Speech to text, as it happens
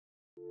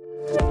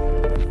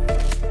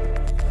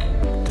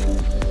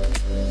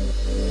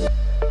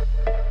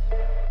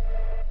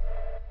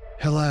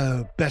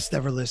Best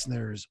ever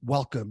listeners,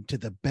 welcome to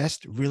the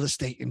best real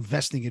estate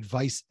investing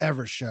advice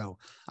ever show.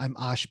 I'm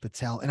Ash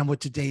Patel, and I'm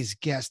with today's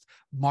guest,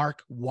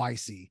 Marc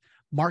Weisi.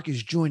 Marc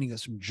is joining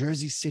us from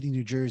Jersey City,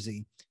 New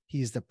Jersey.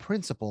 He is the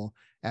principal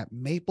at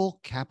Maple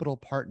Capital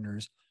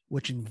Partners,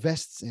 which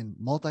invests in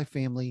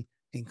multifamily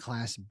and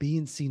Class B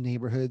and C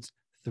neighborhoods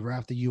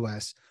throughout the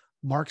U.S.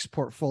 Marc's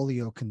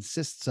portfolio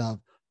consists of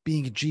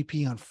being a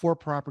GP on 4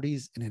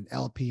 properties and an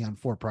LP on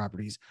 4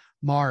 properties.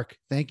 Marc,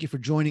 thank you for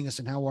joining us,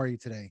 and how are you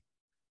today?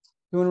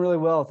 Doing really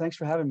well. Thanks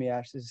for having me,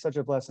 Ash. This is such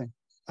a blessing.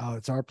 Oh,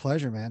 it's our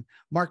pleasure, man.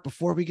 Marc,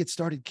 before we get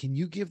started, can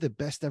you give the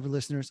best ever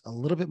listeners a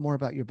little bit more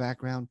about your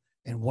background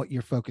and what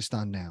you're focused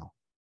on now?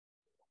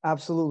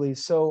 Absolutely.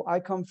 So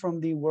I come from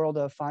the world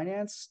of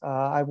finance.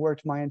 I've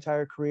worked my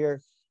entire career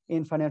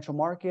in financial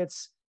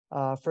markets,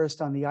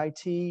 first on the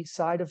IT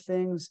side of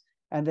things,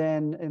 and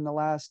then in the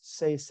last,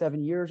 say,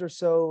 7 years or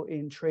so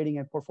in trading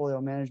and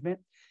portfolio management.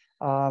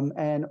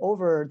 And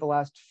over the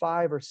last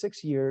 5 or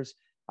 6 years,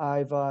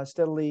 I've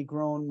steadily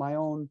grown my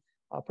own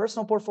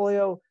personal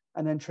portfolio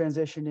and then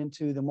transitioned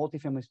into the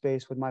multifamily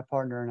space with my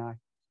partner and I.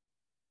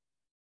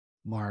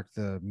 Marc,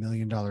 the $1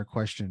 million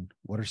question,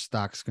 what are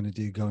stocks going to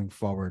do going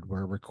forward?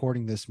 We're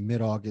recording this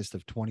mid-August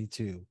of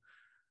 22.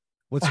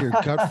 What's your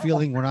gut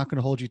feeling? We're not going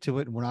to hold you to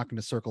it, and we're not going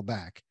to circle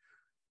back.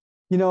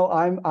 You know,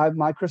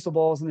 my crystal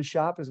ball is in the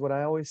shop, is what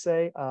I always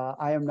say.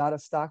 I am not a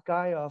stock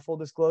guy, full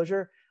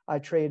disclosure. I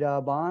trade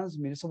bonds,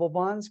 municipal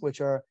bonds,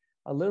 which are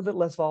a little bit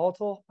less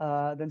volatile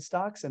than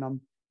stocks, and I'm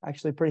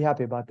actually pretty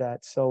happy about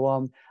that.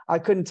 So I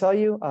couldn't tell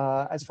you.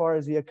 As far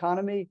as the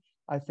economy,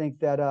 I think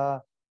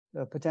that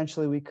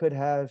potentially we could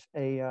have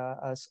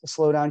a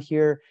slowdown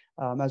here,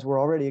 as we're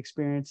already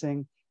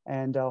experiencing,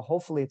 and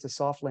hopefully it's a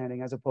soft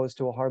landing as opposed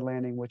to a hard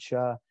landing, which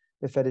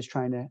the Fed is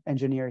trying to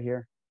engineer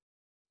here.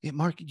 Yeah,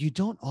 Marc, you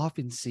don't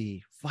often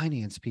see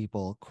finance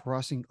people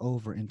crossing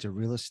over into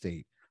real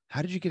estate.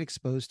 How did you get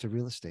exposed to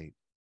real estate?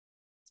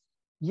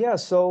 Yeah,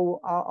 so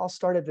I'll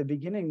start at the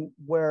beginning,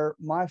 where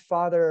my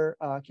father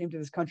came to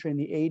this country in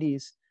the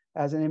 80s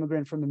as an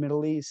immigrant from the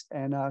Middle East,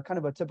 and kind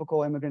of a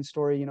typical immigrant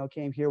story, you know,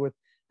 came here with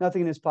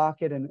nothing in his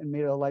pocket and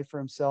made a life for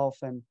himself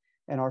and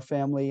our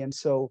family. And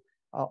so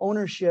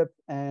ownership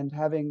and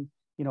having,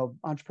 you know,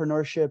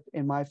 entrepreneurship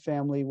in my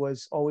family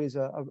was always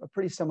a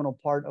pretty seminal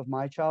part of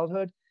my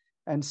childhood.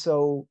 And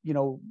so, you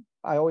know,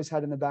 I always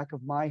had in the back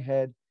of my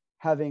head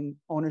having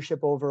ownership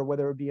over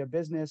whether it be a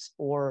business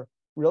or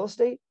real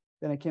estate.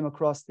 Then I came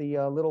across the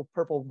little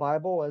purple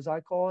Bible, as I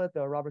call it,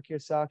 the Robert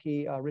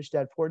Kiyosaki Rich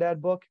Dad, Poor Dad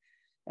book.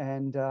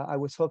 And I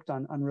was hooked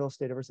on real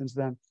estate ever since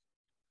then.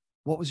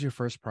 What was your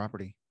first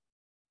property?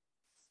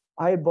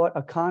 I had bought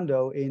a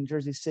condo in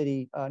Jersey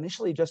City,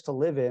 initially just to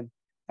live in,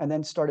 and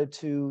then started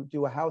to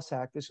do a house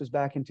hack. This was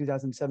back in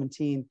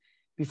 2017,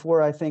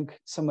 before I think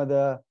some of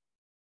the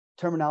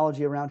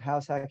terminology around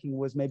house hacking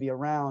was maybe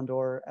around,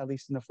 or at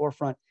least in the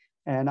forefront.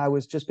 And I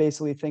was just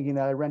basically thinking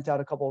that I rent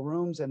out a couple of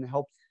rooms and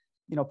help,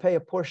 you know, pay a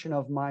portion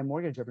of my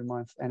mortgage every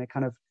month. And it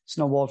kind of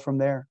snowballed from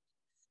there.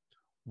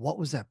 What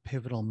was that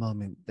pivotal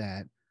moment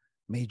that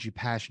made you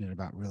passionate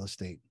about real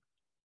estate?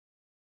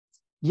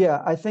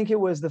 Yeah, I think it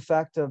was the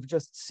fact of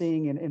just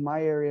seeing in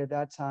my area at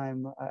that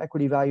time,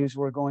 equity values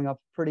were going up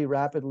pretty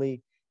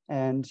rapidly.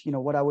 And, you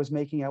know, what I was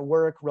making at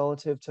work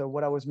relative to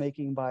what I was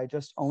making by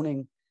just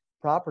owning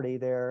property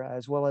there,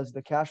 as well as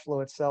the cash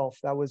flow itself,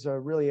 that was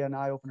really an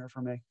eye opener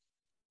for me.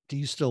 Do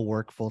you still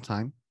work full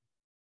time?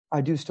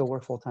 I do still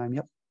work full time.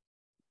 Yep.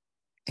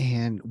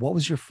 And what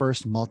was your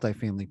first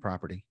multifamily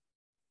property?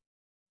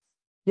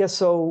 Yeah,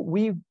 so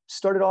we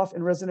started off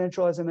in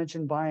residential, as I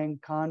mentioned, buying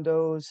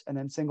condos and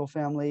then single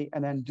family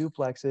and then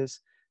duplexes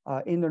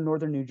in the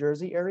northern New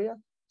Jersey area.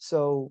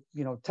 So,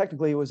 you know,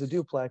 technically it was a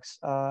duplex.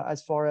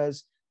 As far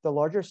as the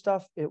larger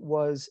stuff, it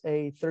was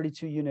a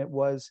 32 unit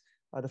was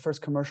the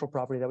first commercial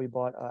property that we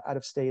bought out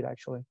of state,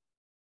 actually.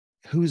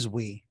 Who's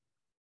we?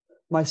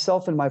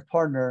 Myself and my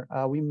partner,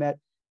 we met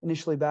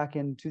initially back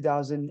in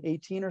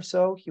 2018 or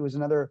so. He was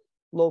another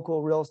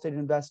local real estate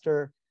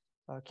investor.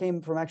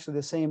 Came from actually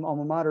the same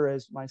alma mater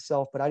as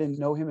myself, but I didn't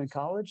know him in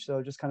college.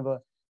 So just kind of a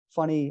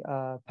funny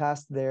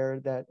past there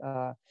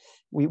that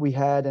we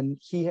had.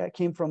 And he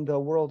came from the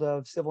world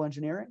of civil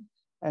engineering.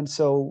 And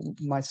so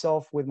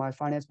myself with my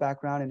finance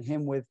background and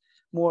him with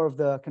more of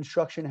the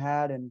construction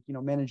hat and, you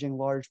know, managing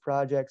large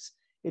projects,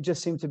 it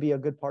just seemed to be a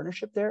good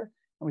partnership there.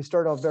 And we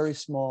started off very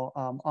small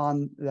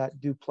on that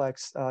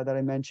duplex that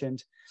I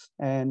mentioned.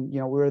 And, you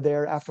know, we were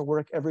there after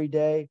work every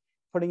day,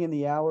 putting in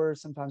the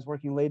hours, sometimes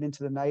working late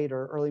into the night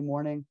or early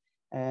morning.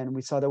 And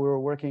we saw that we were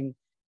working, you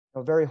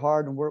know, very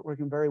hard and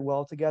working very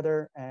well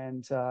together.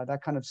 And that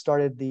kind of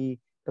started the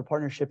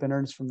partnership in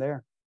earnest from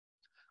there.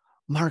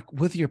 Marc,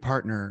 with your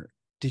partner,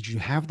 did you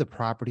have the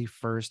property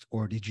first,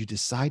 or did you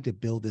decide to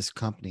build this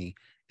company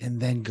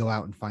and then go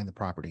out and find the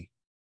property?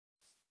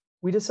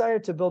 We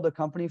decided to build a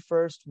company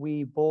first.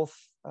 We both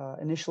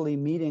initially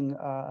meeting,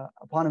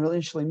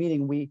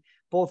 we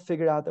both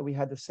figured out that we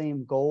had the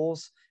same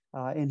goals.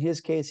 In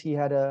his case, he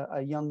had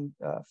a young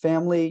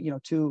family, you know,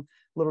 2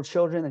 little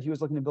children that he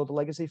was looking to build a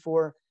legacy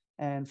for.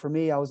 And for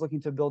me, I was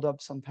looking to build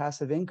up some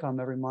passive income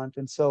every month.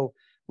 And so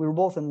we were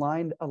both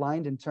aligned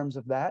in terms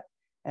of that.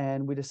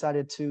 And we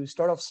decided to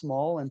start off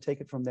small and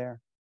take it from there.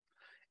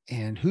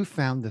 And who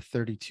found the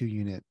 32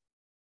 unit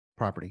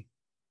property?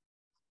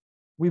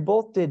 We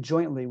both did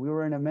jointly. We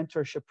were in a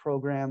mentorship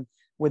program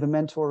with a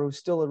mentor who's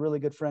still a really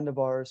good friend of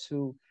ours,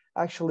 who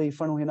actually,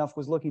 funnily enough,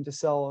 was looking to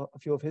sell a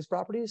few of his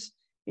properties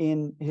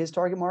in his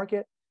target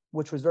market,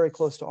 which was very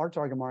close to our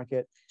target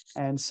market.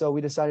 And so we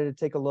decided to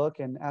take a look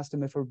and asked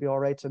him if it would be all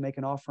right to make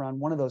an offer on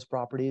one of those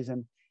properties.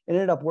 And it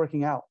ended up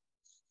working out.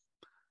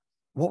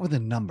 What were the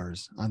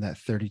numbers on that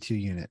 32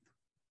 unit?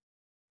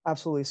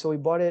 Absolutely. So we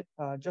bought it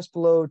just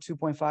below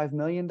 $2.5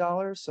 million.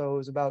 So it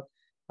was about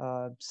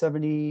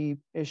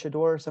 70-ish a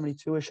door,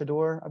 72-ish a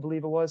door, I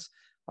believe it was.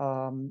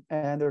 And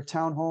they're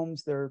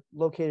townhomes. They're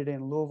located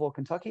in Louisville,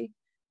 Kentucky,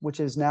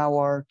 which is now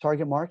our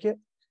target market.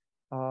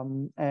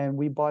 And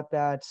we bought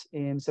that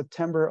in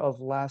September of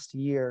last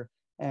year.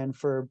 And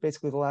for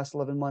basically the last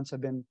 11 months,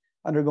 I've been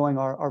undergoing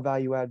our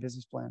value add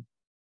business plan.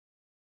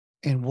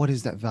 And what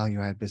is that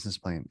value add business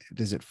plan?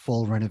 Is it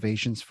full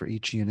renovations for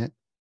each unit?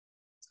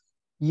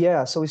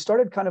 Yeah, so we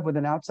started kind of with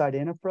an outside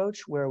in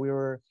approach where we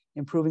were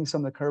improving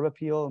some of the curb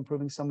appeal,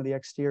 improving some of the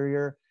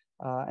exterior.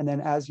 And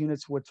then as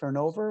units would turn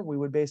over, we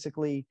would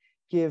basically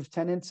give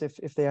tenants,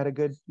 if they had a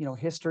good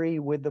history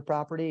with the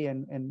property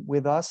and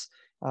with us,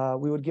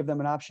 we would give them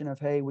an option of,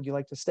 hey, would you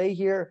like to stay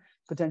here?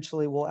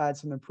 Potentially, we'll add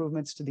some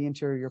improvements to the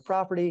interior of your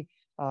property.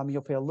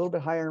 You'll pay a little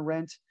bit higher in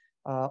rent.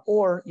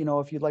 Or,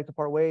 if you'd like to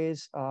part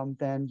ways,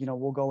 then,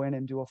 we'll go in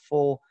and do a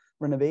full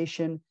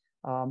renovation.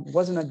 It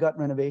wasn't a gut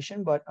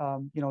renovation, but,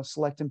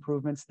 select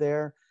improvements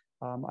there.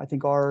 I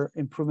think our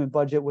improvement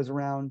budget was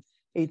around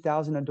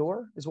 $8,000 a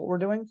door is what we're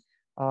doing.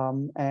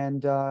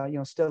 And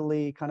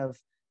steadily kind of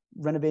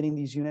renovating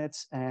these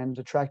units and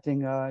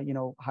attracting,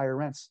 higher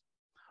rents.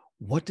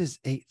 What does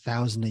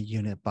 8,000 a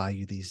unit buy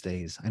you these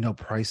days? I know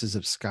prices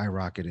have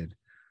skyrocketed.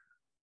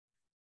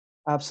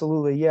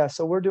 Absolutely. Yeah.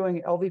 So we're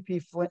doing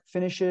LVP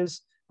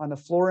finishes on the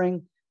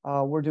flooring.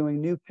 We're doing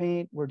new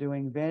paint. We're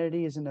doing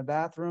vanities in the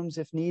bathrooms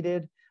if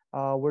needed.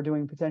 We're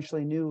doing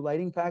potentially new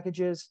lighting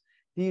packages.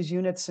 These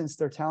units, since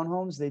they're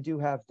townhomes, they do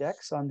have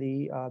decks on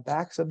the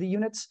backs of the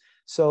units.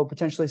 So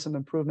potentially some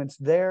improvements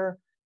there.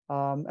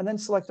 And then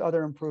select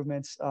other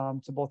improvements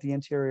to both the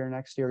interior and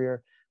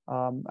exterior.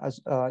 One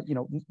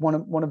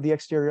of the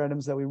exterior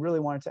items that we really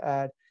wanted to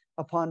add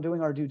upon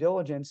doing our due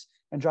diligence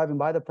and driving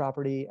by the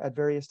property at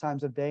various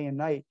times of day and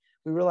night,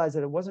 we realized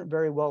that it wasn't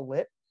very well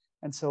lit.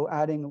 And so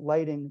adding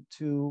lighting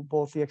to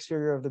both the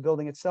exterior of the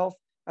building itself,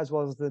 as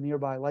well as the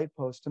nearby light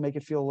posts to make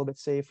it feel a little bit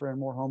safer and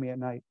more homey at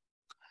night.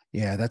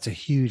 Yeah, that's a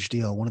huge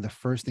deal. One of the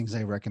first things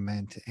I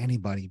recommend to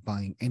anybody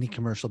buying any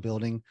commercial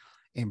building,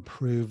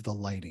 improve the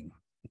lighting.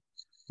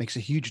 Makes a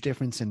huge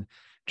difference. And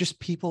just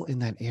people in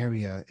that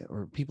area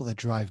or people that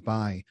drive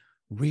by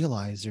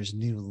realize there's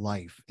new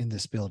life in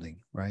this building,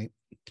 right?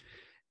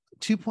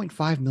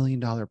 $2.5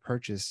 million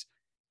purchase.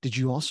 Did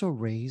you also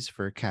raise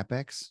for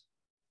CapEx?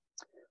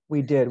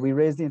 We did. We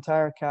raised the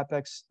entire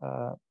CapEx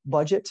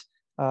budget.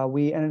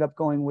 We ended up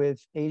going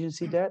with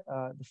agency debt,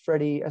 the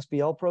Freddie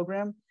SBL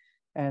program.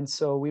 And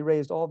so we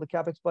raised all the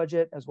CapEx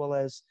budget as well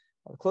as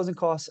closing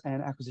costs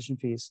and acquisition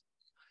fees.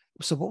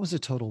 So what was the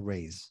total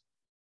raise?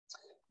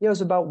 Yeah, it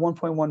was about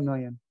 1.1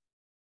 million.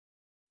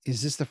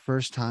 Is this the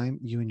first time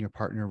you and your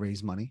partner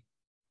raised money?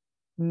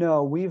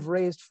 No, we've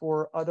raised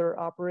for other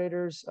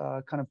operators,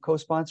 kind of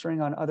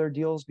co-sponsoring on other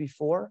deals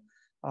before,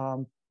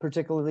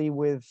 particularly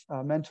with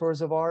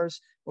mentors of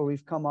ours, where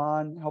we've come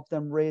on, helped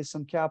them raise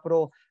some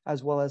capital,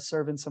 as well as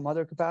serve in some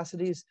other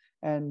capacities.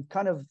 And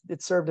kind of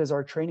it served as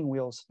our training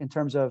wheels in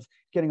terms of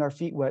getting our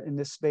feet wet in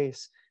this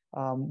space.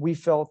 We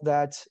felt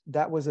that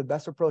that was the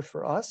best approach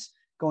for us,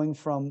 going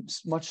from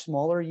much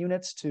smaller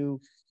units to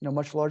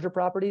much larger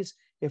properties.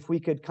 If we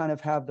could kind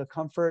of have the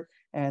comfort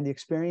and the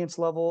experience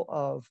level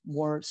of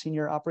more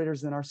senior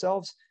operators than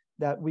ourselves,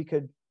 that we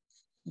could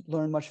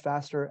learn much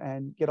faster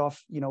and get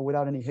off,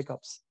 without any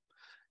hiccups.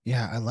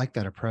 Yeah, I like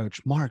that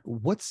approach. Marc,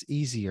 what's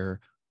easier,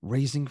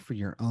 raising for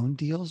your own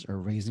deals or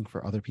raising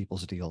for other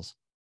people's deals?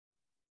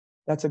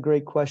 That's a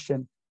great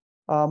question.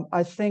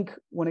 I think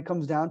when it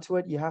comes down to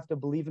it, you have to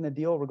believe in the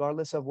deal,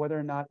 regardless of whether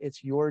or not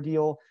it's your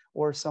deal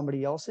or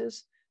somebody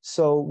else's.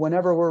 So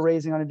whenever we're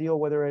raising on a deal,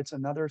 whether it's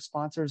another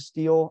sponsor's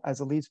deal as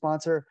a lead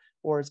sponsor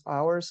or it's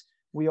ours,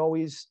 we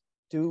always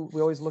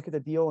look at the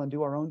deal and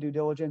do our own due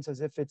diligence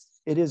as if it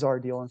is our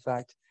deal, in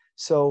fact.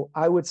 So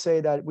I would say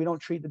that we don't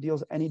treat the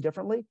deals any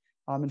differently.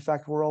 In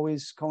fact, we're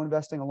always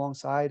co-investing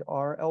alongside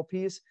our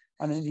LPs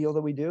on any deal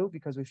that we do,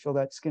 because we feel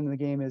that skin in the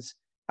game is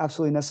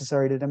absolutely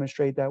necessary to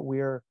demonstrate that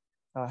we're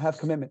have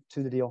commitment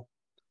to the deal.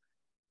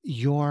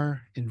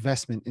 Your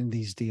investment in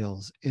these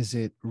deals, is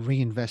it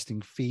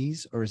reinvesting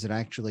fees or is it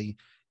actually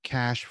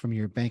cash from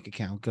your bank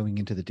account going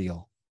into the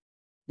deal?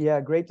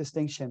 Yeah, great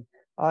distinction.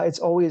 It's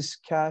always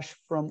cash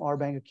from our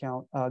bank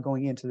account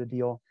going into the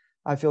deal.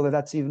 I feel that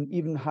that's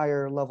even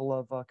higher level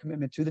of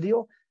commitment to the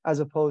deal, as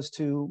opposed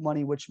to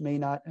money which may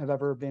not have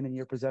ever been in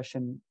your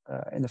possession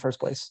in the first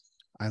place.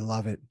 I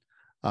love it.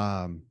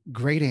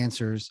 Great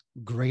answers,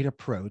 great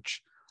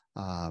approach.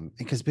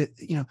 Because,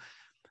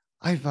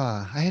 I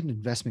had an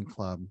investment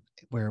club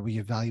where we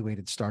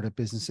evaluated startup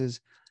businesses,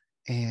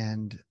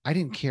 and I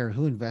didn't care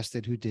who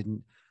invested, who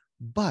didn't,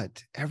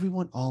 but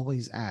everyone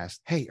always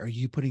asked, "Hey, are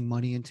you putting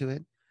money into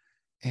it?"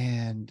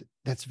 And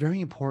that's very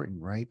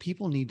important, right?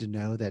 People need to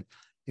know that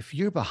if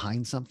you're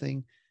behind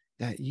something,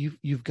 that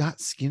you've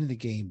got skin in the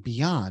game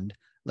beyond,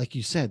 like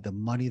you said, the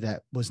money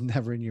that was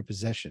never in your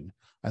possession.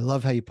 I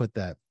love how you put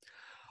that.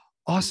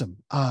 Awesome.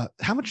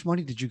 How much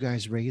money did you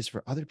guys raise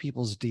for other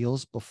people's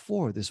deals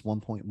before this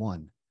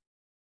 1.1?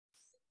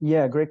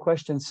 Yeah, great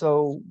question.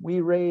 So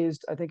we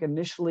raised, I think,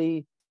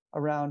 initially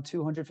around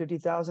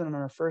 250,000 on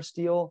our first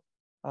deal,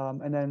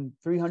 and then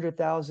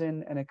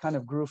 300,000, and it kind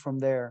of grew from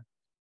there.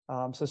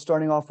 So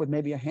starting off with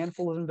maybe a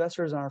handful of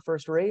investors on our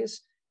first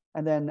raise,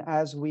 and then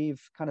as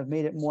we've kind of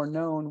made it more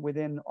known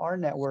within our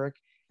network,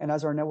 and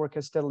as our network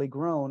has steadily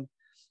grown,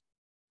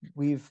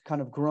 we've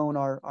kind of grown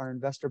our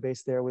investor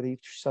base there with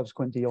each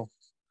subsequent deal.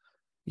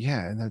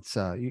 Yeah, and that's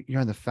you're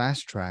on the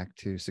fast track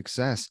to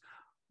success.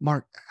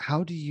 Marc,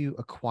 how do you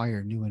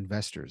acquire new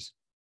investors?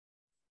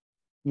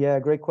 Yeah,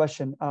 great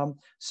question.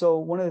 So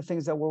one of the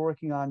things that we're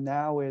working on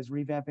now is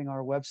revamping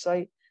our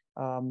website.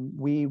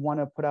 We want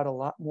to put out a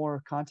lot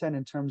more content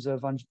in terms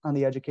of on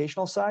the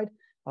educational side.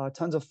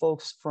 Tons of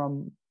folks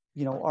from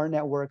our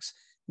networks,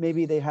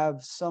 maybe they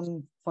have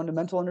some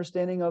fundamental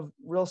understanding of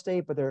real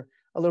estate, but they're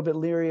a little bit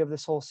leery of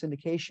this whole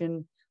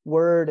syndication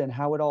word and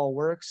how it all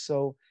works.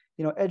 So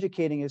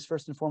educating is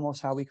first and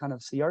foremost how we kind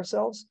of see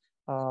ourselves.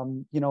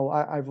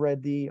 I've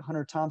read the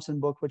Hunter Thompson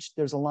book, which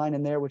there's a line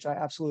in there which I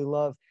absolutely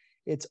love.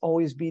 It's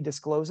always be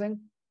disclosing.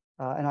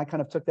 And I kind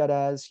of took that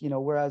as,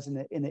 whereas in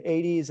the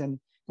 80s and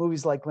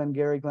movies like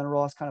Glengarry, Glenn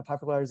Ross kind of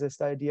popularized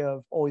this idea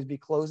of always be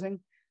closing.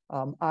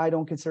 I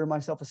don't consider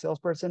myself a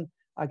salesperson.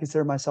 I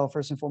consider myself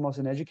first and foremost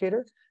an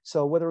educator.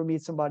 So whether we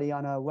meet somebody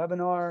on a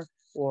webinar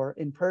or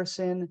in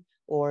person,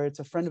 or it's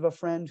a friend of a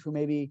friend who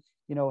maybe,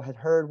 had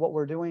heard what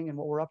we're doing and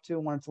what we're up to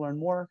and wanted to learn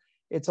more,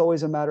 it's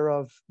always a matter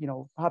of,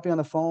 hopping on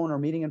the phone or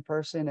meeting in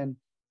person and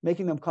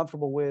making them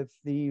comfortable with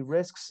the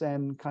risks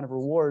and kind of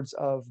rewards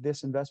of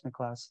this investment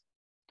class.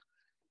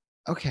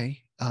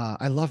 Okay,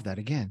 I love that.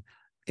 Again,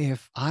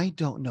 if I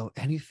don't know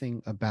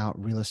anything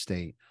about real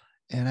estate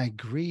and I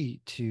agree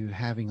to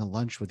having a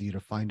lunch with you to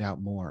find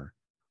out more,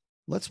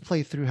 let's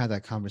play through how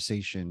that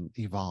conversation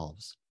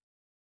evolves.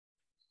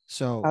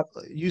 So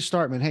you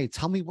start, man. Hey,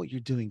 tell me what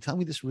you're doing. Tell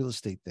me this real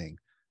estate thing,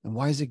 and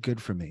why is it good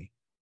for me?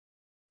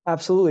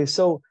 Absolutely.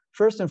 So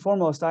first and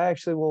foremost, I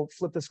actually will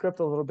flip the script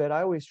a little bit.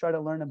 I always try to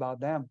learn about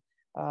them,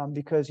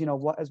 because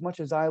as much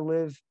as I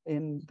live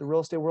in the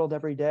real estate world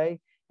every day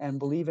and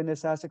believe in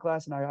this asset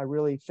class, and I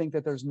really think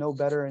that there's no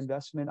better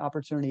investment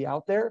opportunity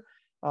out there.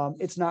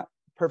 It's not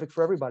perfect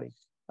for everybody.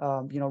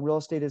 Real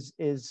estate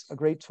is a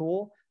great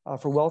tool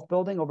for wealth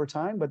building over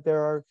time, but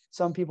there are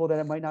some people that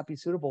it might not be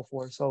suitable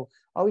for. So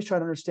I always try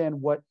to understand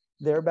what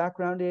their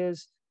background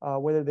is,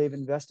 whether they've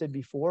invested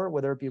before,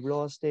 whether it be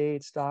real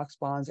estate, stocks,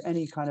 bonds,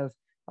 any kind of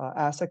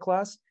asset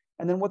class,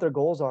 and then what their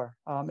goals are.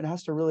 It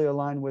has to really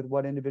align with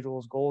what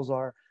individuals' goals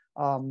are.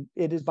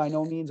 It is by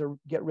no means a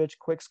get rich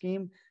quick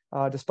scheme,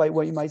 despite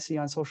what you might see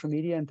on social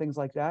media and things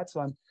like that.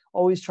 So I'm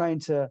always trying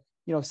to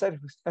set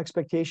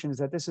expectations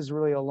that this is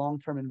really a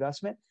long-term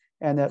investment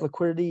and that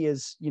liquidity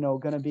is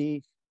going to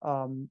be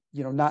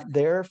not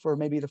there for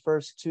maybe the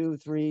first 2,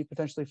 3,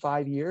 potentially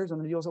 5 years on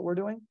the deals that we're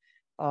doing.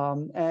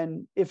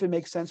 And if it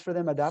makes sense for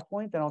them at that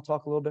point, then I'll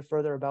talk a little bit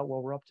further about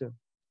what we're up to.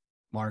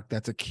 Marc,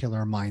 that's a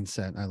killer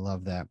mindset. I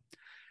love that.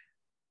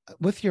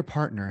 With your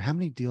partner, how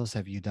many deals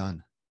have you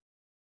done?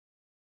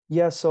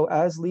 Yeah, so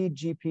as lead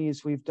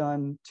GPs, we've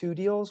done 2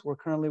 deals. We're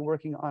currently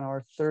working on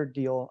our 3rd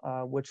deal,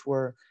 which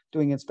we're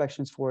doing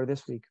inspections for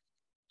this week.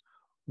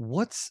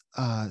 What's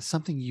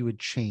something you would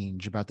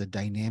change about the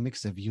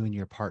dynamics of you and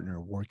your partner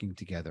working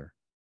together?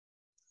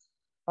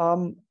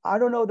 I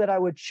don't know that I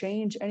would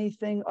change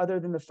anything other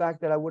than the fact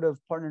that I would have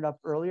partnered up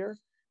earlier.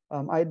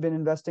 I had been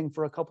investing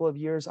for a couple of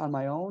years on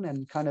my own,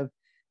 and kind of,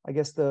 I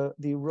guess the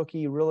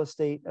rookie real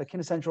estate,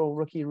 quintessential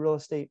rookie real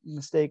estate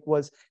mistake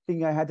was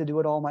thinking I had to do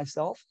it all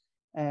myself,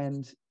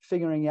 and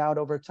figuring out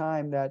over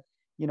time that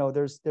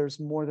there's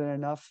more than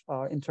enough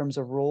in terms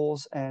of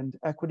roles and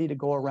equity to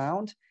go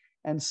around,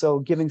 and so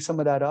giving some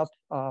of that up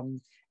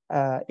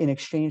in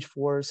exchange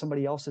for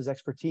somebody else's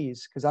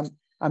expertise, because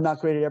I'm not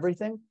great at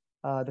everything.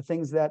 The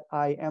things that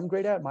I am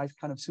great at, my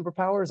kind of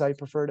superpowers, I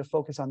prefer to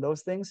focus on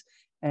those things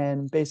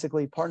and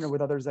basically partner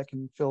with others that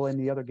can fill in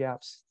the other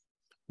gaps.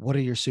 What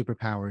are your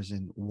superpowers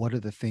and what are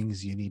the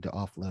things you need to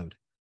offload?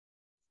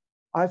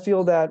 I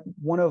feel that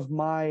one of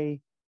my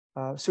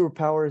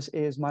superpowers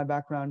is my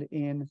background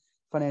in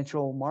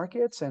financial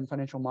markets and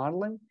financial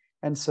modeling.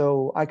 And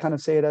so I kind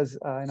of say it as,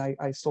 and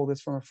I stole this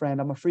from a friend,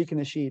 I'm a freak in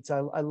the sheets. I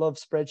love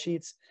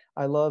spreadsheets.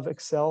 I love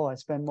Excel. I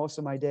spend most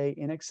of my day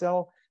in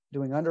Excel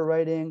doing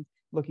underwriting,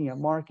 looking at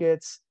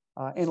markets,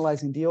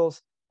 analyzing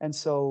deals. And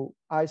so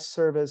I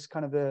serve as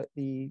kind of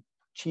the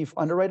chief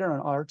underwriter on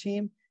our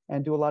team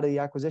and do a lot of the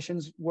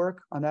acquisitions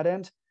work on that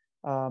end.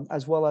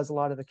 as well as a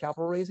lot of the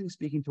capital raising,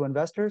 speaking to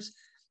investors.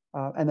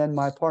 And then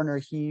my partner,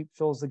 he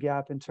fills the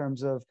gap in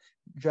terms of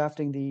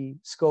drafting the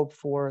scope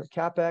for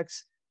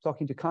CapEx,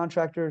 talking to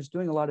contractors,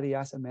 doing a lot of the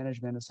asset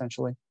management,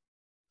 essentially.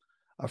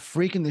 A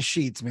freak in the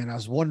sheets, man. I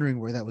was wondering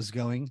where that was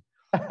going.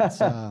 That's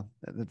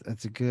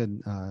that's a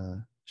good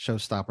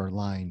showstopper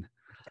line.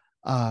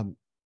 Um,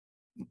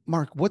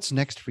 Marc, what's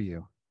next for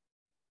you?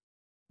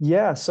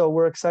 Yeah, so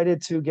we're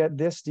excited to get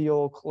this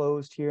deal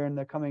closed here in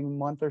the coming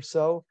month or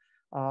so.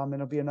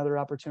 It'll be another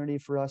opportunity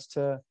for us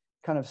to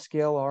kind of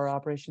scale our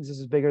operations. This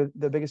is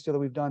the biggest deal that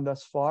we've done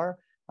thus far.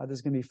 This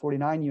is going to be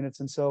 49 units,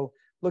 and so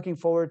looking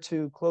forward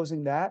to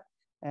closing that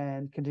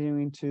and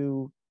continuing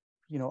to,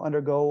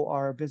 undergo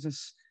our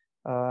business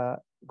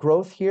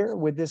growth here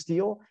with this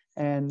deal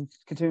and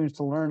continuing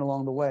to learn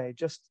along the way.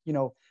 Just,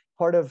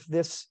 part of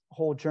this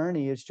whole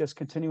journey is just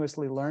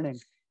continuously learning.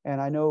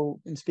 And I know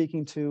in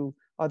speaking to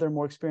other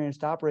more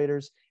experienced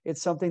operators,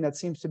 it's something that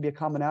seems to be a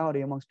commonality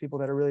amongst people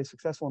that are really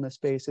successful in this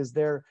space is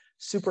they're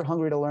super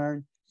hungry to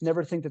learn,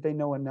 never think that they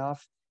know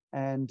enough.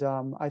 And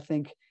I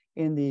think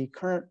in the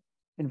current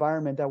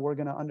environment that we're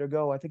going to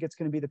undergo, I think it's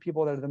going to be the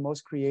people that are the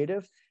most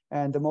creative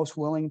and the most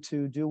willing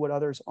to do what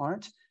others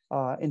aren't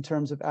in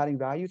terms of adding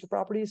value to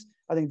properties.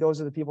 I think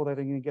those are the people that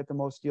are going to get the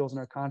most deals in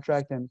our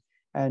contract and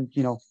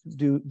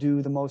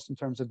do the most in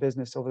terms of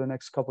business over the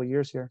next couple of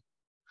years here.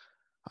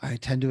 I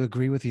tend to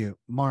agree with you,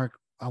 Marc.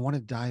 I want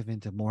to dive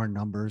into more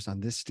numbers on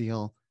this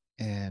deal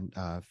and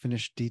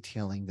finish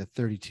detailing the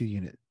 32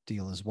 unit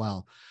deal as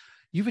well.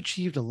 You've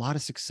achieved a lot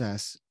of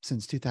success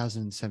since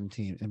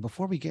 2017. And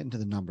before we get into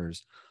the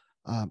numbers,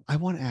 I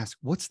want to ask,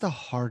 what's the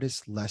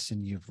hardest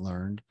lesson you've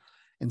learned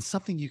and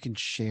something you can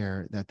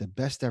share that the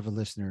best ever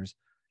listeners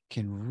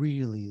can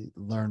really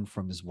learn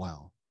from as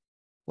well?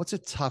 What's the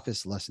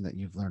toughest lesson that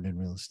you've learned in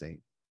real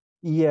estate?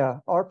 Yeah,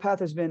 our path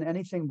has been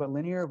anything but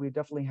linear. We've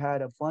definitely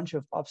had a bunch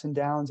of ups and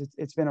downs.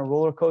 It's been a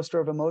roller coaster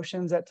of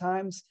emotions at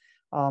times.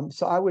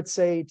 So I would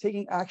say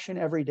taking action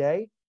every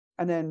day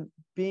and then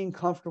being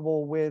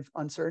comfortable with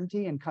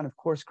uncertainty and kind of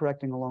course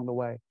correcting along the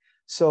way.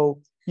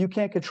 So you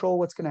can't control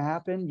what's going to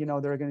happen. There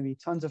are going to be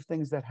tons of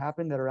things that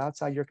happen that are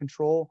outside your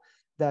control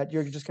that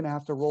you're just going to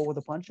have to roll with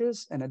the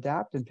punches and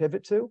adapt and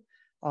pivot to.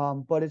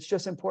 But it's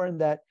just important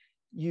that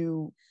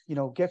you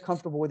get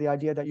comfortable with the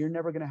idea that you're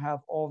never going to have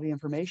all the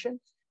information.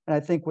 And I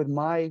think with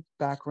my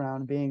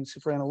background being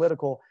super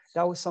analytical,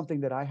 that was something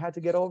that I had to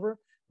get over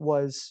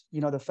was,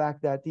 the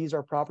fact that these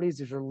are properties,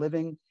 these are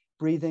living,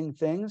 breathing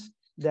things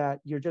that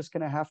you're just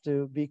going to have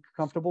to be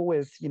comfortable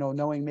with,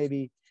 knowing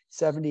maybe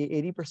 70,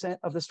 80%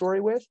 of the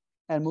story with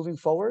and moving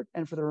forward.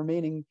 And for the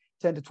remaining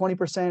 10 to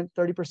 20%,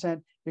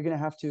 30%, you're going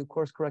to have to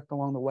course correct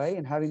along the way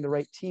and having the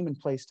right team in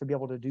place to be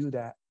able to do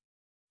that.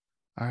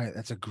 All right.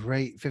 That's a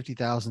great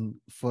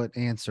 50,000-foot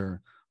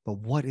answer. But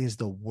what is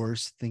the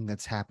worst thing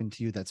that's happened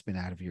to you that's been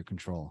out of your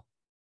control?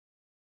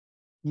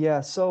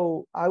 Yeah,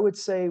 so I would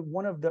say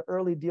one of the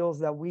early deals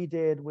that we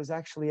did was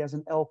actually as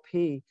an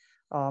LP.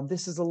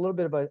 This is a little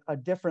bit of a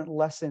different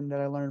lesson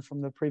that I learned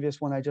from the previous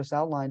one I just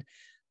outlined.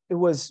 It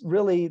was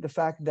really the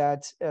fact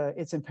that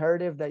it's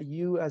imperative that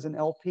you as an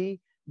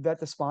LP vet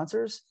the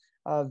sponsors,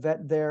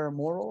 vet their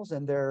morals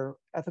and their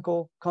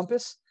ethical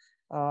compass.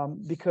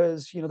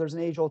 Because, there's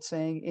an age-old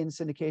saying in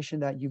syndication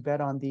that you bet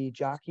on the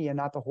jockey and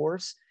not the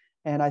horse.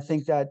 And I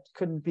think that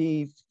couldn't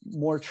be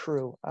more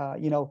true.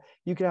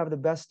 You could have the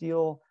best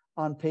deal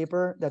on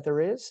paper that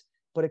there is,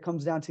 but it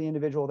comes down to the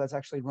individual that's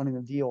actually running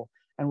the deal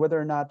and whether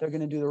or not they're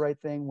going to do the right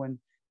thing when,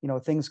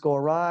 things go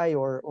awry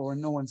or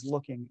no one's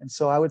looking. And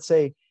so I would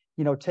say,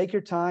 take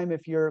your time.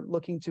 If you're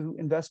looking to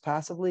invest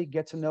passively,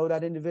 get to know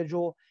that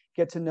individual,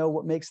 get to know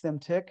what makes them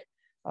tick.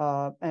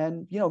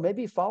 And,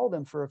 maybe follow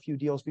them for a few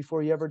deals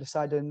before you ever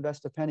decide to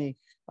invest a penny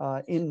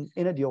in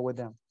a deal with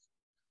them.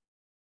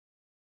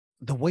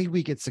 The way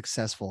we get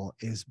successful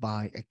is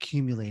by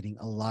accumulating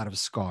a lot of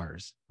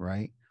scars,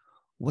 right?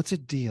 What's a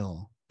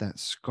deal that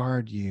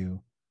scarred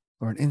you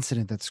or an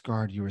incident that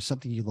scarred you or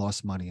something you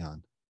lost money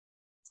on?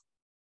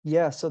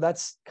 Yeah, so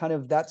that's kind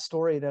of that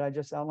story that I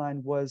just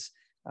outlined was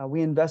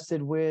we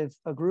invested with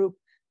a group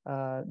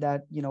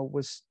that,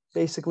 was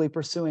basically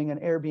pursuing an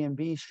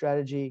Airbnb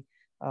strategy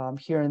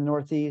here in the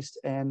Northeast.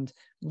 And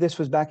this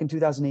was back in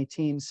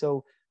 2018.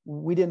 So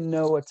we didn't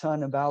know a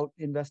ton about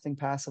investing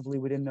passively.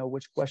 We didn't know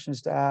which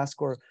questions to ask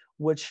or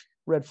which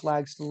red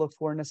flags to look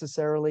for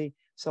necessarily.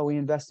 So we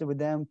invested with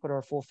them, put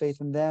our full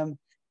faith in them.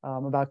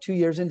 About 2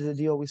 years into the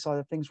deal, we saw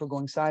that things were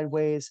going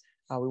sideways.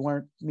 We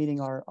weren't meeting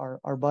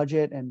our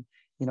budget, and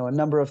a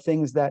number of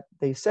things that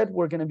they said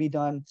were going to be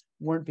done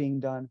weren't being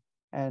done,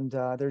 and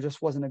there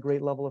just wasn't a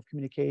great level of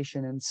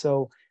communication. And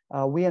so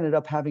we ended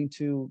up having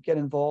to get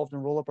involved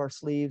and roll up our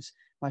sleeves,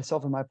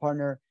 myself and my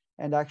partner,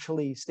 and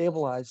actually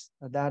stabilize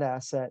that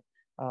asset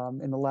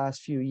in the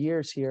last few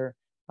years here.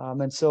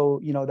 And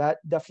so, that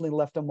definitely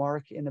left a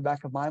mark in the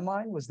back of my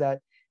mind was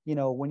that,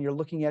 when you're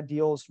looking at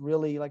deals,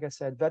 really, like I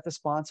said, vet the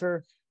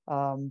sponsor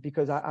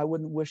because I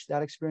wouldn't wish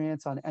that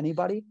experience on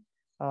anybody.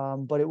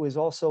 But it was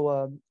also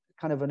a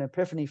kind of an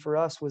epiphany for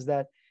us was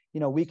that,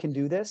 we can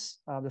do this.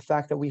 The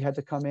fact that we had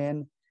to come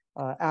in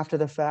after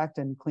the fact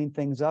and clean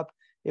things up,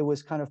 it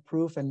was kind of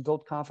proof and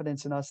built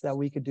confidence in us that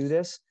we could do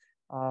this.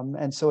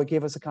 And so it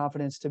gave us the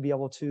confidence to be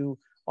able to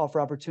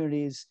offer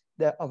opportunities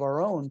that of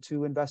our own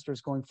to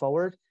investors going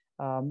forward,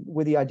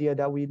 with the idea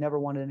that we never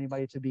wanted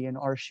anybody to be in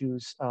our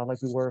shoes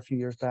like we were a few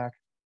years back.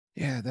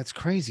 Yeah, that's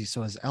crazy.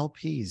 So as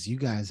LPs, you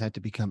guys had to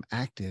become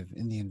active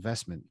in the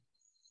investment.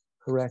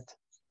 Correct.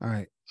 All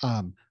right.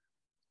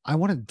 I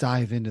want to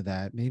dive into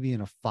that maybe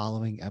in a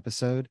following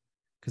episode,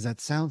 because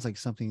that sounds like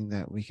something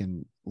that we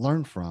can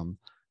learn from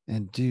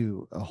and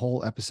do a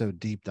whole episode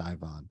deep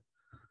dive on.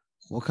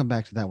 We'll come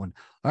back to that one.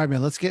 All right,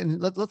 man, let's get in.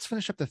 Let's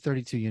finish up the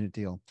 32 unit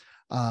deal.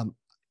 I'm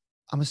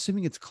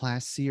assuming it's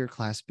Class C or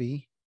Class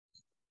B.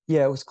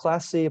 Yeah, it was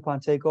Class C upon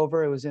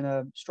takeover. It was in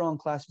a strong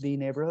Class B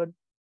neighborhood.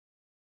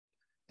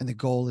 And the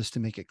goal is to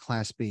make it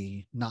Class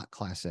B, not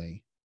Class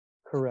A.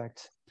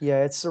 Correct.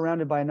 Yeah, it's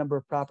surrounded by a number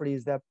of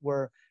properties that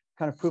were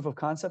kind of proof of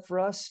concept for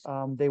us.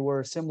 They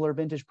were similar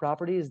vintage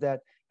properties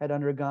that had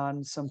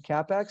undergone some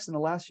capex in the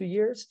last few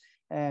years,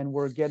 and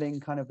were getting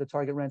kind of the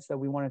target rents that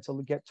we wanted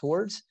to get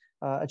towards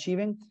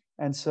achieving.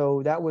 And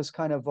so that was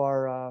kind of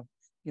our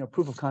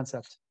proof of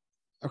concept.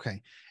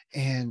 Okay.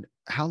 And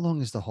how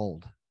long is the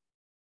hold?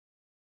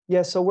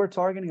 Yeah, so we're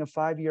targeting a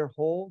 5-year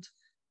hold.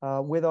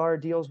 With our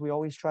deals, we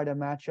always try to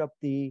match up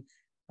the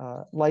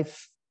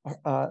life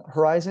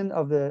horizon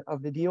of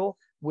the deal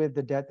with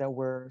the debt that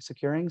we're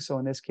securing. So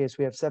in this case,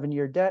 we have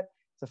 7-year debt.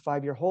 It's a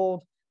 5-year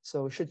hold.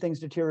 So should things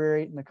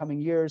deteriorate in the coming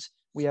years,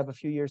 we have a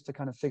few years to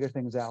kind of figure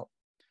things out.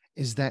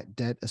 Is that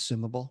debt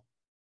assumable?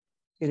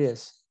 It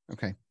is.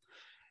 Okay.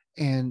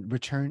 And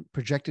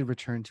projected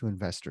return to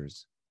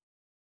investors?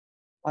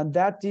 On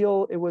that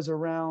deal, it was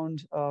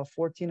around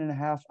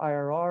 14.5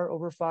 IRR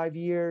over 5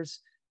 years,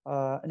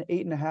 an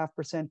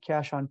 8.5%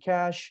 cash on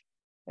cash.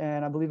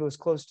 And I believe it was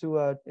close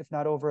to if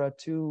not over a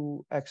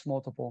 2x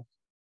multiple.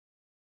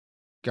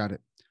 Got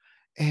it.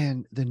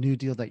 And the new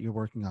deal that you're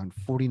working on,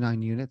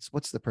 49 units,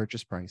 what's the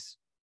purchase price?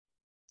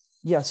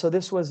 Yeah, so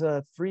this was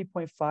a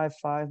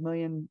 $3.55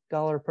 million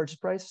purchase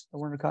price that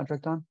we're under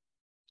contract on.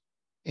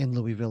 In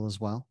Louisville as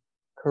well?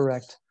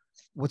 Correct.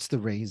 What's the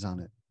raise on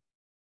it?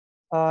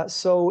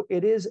 So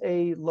it is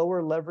a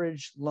lower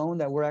leverage loan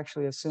that we're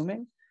actually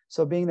assuming.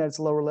 So being that it's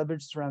lower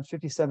leverage, it's around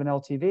 57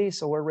 LTV.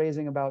 So we're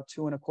raising about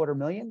 $2.25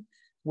 million,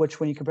 which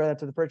when you compare that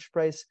to the purchase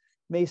price,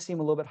 may seem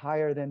a little bit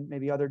higher than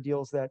maybe other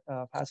deals that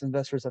past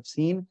investors have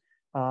seen.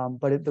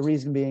 But the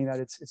reason being that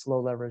it's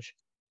low leverage.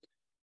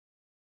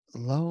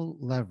 Low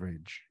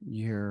leverage,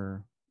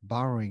 you're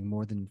borrowing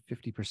more than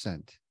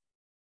 50%.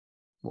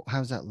 Well,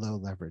 how's that low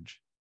leverage?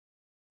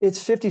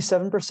 It's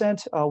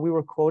 57%. We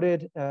were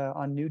quoted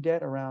on new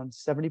debt around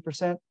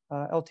 70%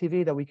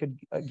 LTV that we could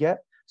get.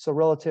 So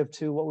relative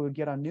to what we would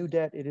get on new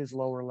debt, it is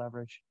lower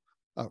leverage.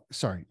 Oh,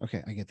 sorry.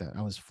 Okay, I get that.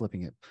 I was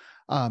flipping it.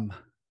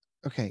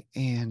 Okay,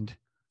 and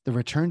the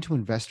return to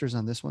investors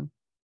on this one?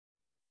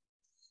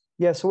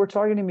 Yeah, so we're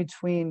targeting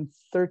between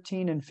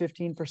 13 and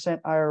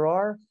 15%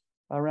 IRR,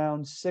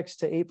 around 6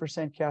 to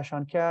 8% cash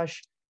on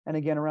cash, and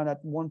again around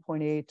that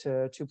 1.8 to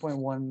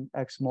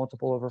 2.1x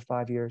multiple over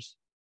 5 years.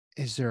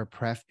 Is there a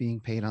pref being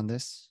paid on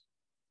this?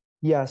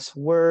 Yes,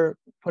 we're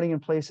putting in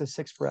place a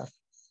 6 pref.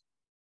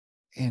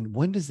 And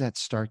when does that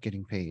start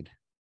getting paid?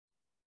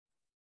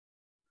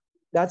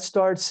 That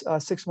starts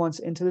 6 months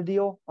into the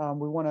deal.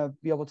 We want to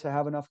be able to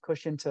have enough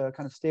cushion to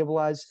kind of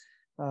stabilize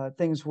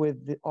things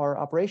with our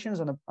operations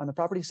on the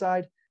property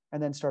side,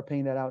 and then start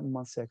paying that out in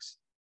month 6.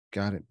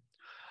 Got it.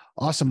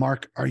 Awesome,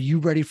 Marc. Are you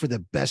ready for the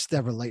best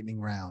ever lightning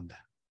round?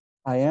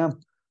 I am.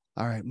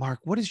 All right, Marc,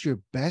 what is your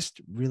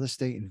best real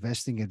estate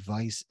investing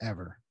advice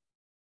ever?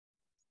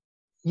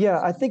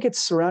 Yeah, I think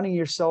it's surrounding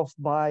yourself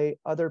by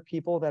other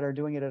people that are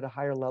doing it at a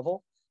higher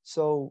level.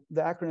 So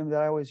the acronym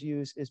that I always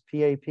use is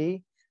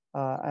PAP.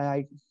 And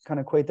I kind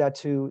of equate that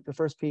to the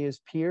first P is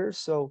peers.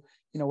 So,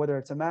 whether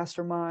it's a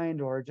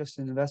mastermind or just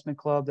an investment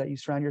club that you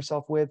surround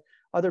yourself with,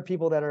 other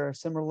people that are a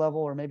similar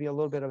level or maybe a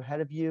little bit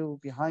ahead of you,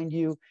 behind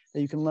you,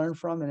 that you can learn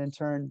from and in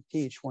turn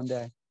teach one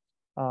day.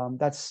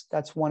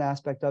 That's one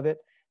aspect of it.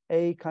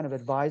 Kind of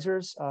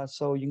advisors.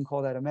 So you can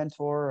call that a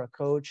mentor, a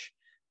coach,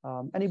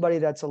 anybody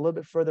that's a little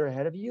bit further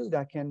ahead of you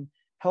that can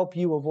help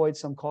you avoid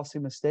some costly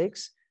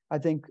mistakes. I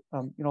think,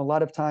 a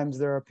lot of times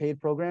there are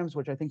paid programs,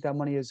 which I think that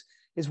money is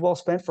well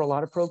spent for a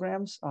lot of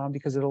programs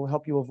because it'll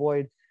help you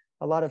avoid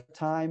a lot of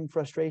time,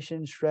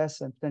 frustration,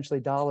 stress, and potentially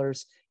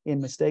dollars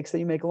in mistakes that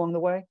you make along the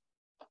way.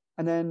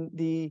 And then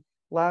the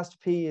last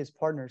P is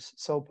partners.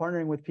 So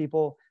partnering with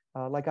people,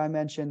 like I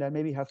mentioned, that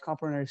maybe have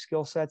complementary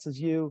skill sets as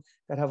you,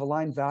 that have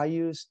aligned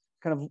values,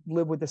 kind of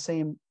live with the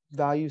same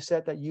value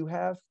set that you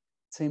have,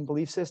 same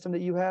belief system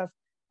that you have,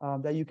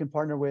 that you can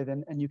partner with,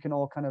 and you can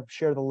all kind of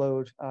share the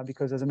load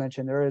because, as I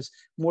mentioned, there is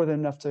more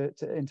than enough to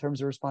in terms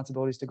of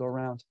responsibilities to go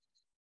around.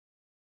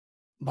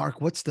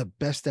 Marc, what's the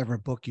best ever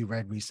book you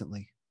read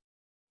recently?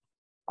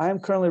 I am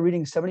currently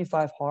reading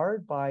 75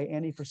 Hard by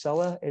Andy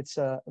Frisella. It's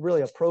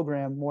really a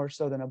program more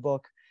so than a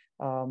book.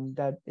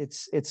 That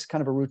it's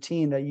kind of a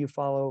routine that you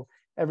follow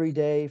every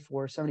day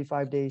for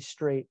 75 days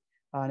straight.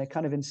 And it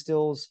kind of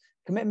instills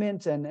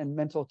commitment and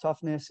mental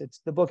toughness.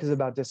 The book is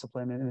about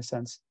discipline in a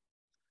sense.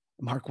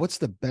 Marc, what's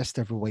the best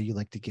ever way you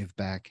like to give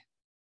back?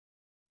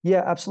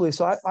 Yeah, absolutely.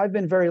 So I've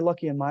been very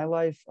lucky in my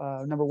life.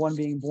 Number one,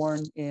 being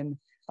born in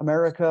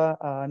America.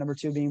 Number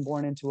two, being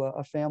born into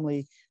a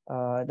family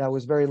that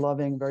was very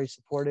loving, very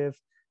supportive,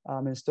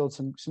 and instilled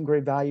some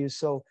great values.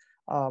 So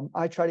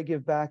I try to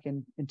give back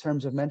in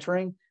terms of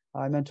mentoring.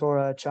 I mentor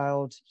a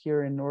child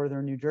here in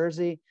northern New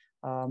Jersey,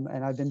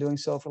 and I've been doing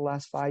so for the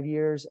last 5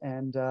 years.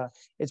 And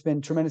it's been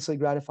tremendously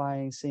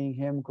gratifying seeing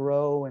him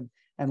grow and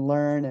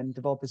learn and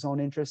develop his own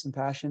interests and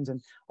passions,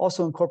 and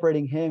also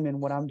incorporating him in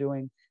what I'm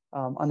doing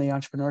on the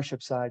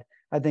entrepreneurship side.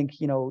 I think,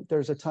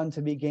 there's a ton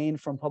to be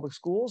gained from public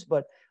schools,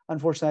 but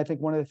unfortunately, I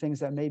think one of the things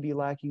that may be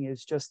lacking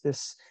is just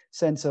this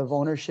sense of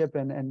ownership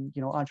and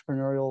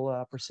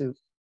entrepreneurial pursuit.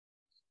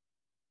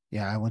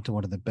 Yeah, I went to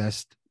one of the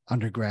best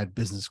undergrad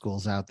business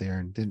schools out there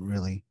and didn't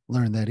really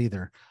learn that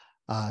either.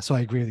 So I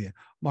agree with you.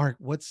 Marc,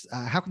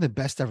 how can the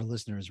best ever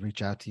listeners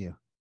reach out to you?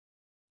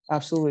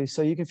 Absolutely.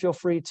 So you can feel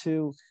free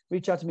to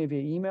reach out to me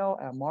via email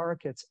at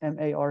Marc, it's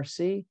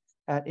MARC,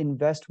 at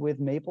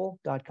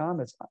investwithmaple.com.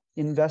 It's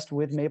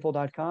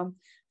investwithmaple.com.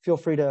 Feel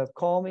free to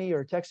call me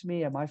or text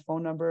me at my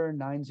phone number,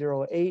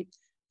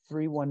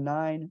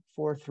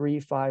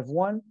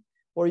 908-319-4351.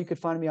 Or you could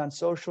find me on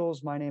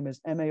socials. My name is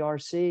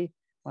MARC.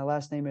 My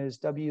last name is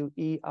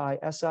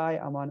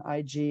WEISI. I'm on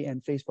IG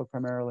and Facebook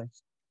primarily.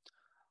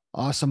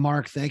 Awesome,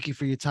 Marc. Thank you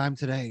for your time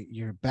today.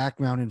 Your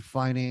background in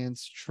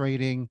finance,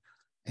 trading,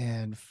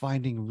 and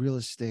finding real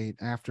estate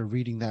after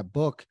reading that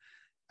book,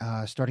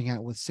 starting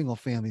out with single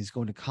families,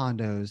 going to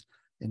condos,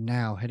 and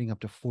now heading up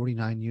to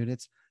 49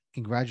 units.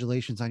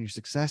 Congratulations on your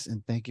success,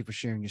 and thank you for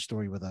sharing your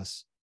story with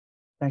us.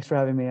 Thanks for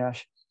having me,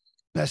 Ash.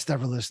 Best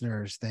ever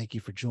listeners, thank you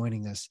for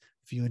joining us.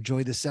 If you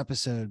enjoyed this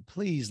episode,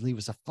 please leave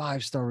us a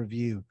 5-star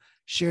review.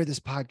 Share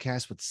this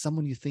podcast with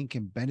someone you think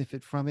can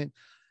benefit from it.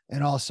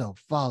 And also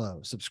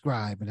follow,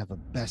 subscribe, and have a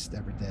best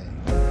ever day.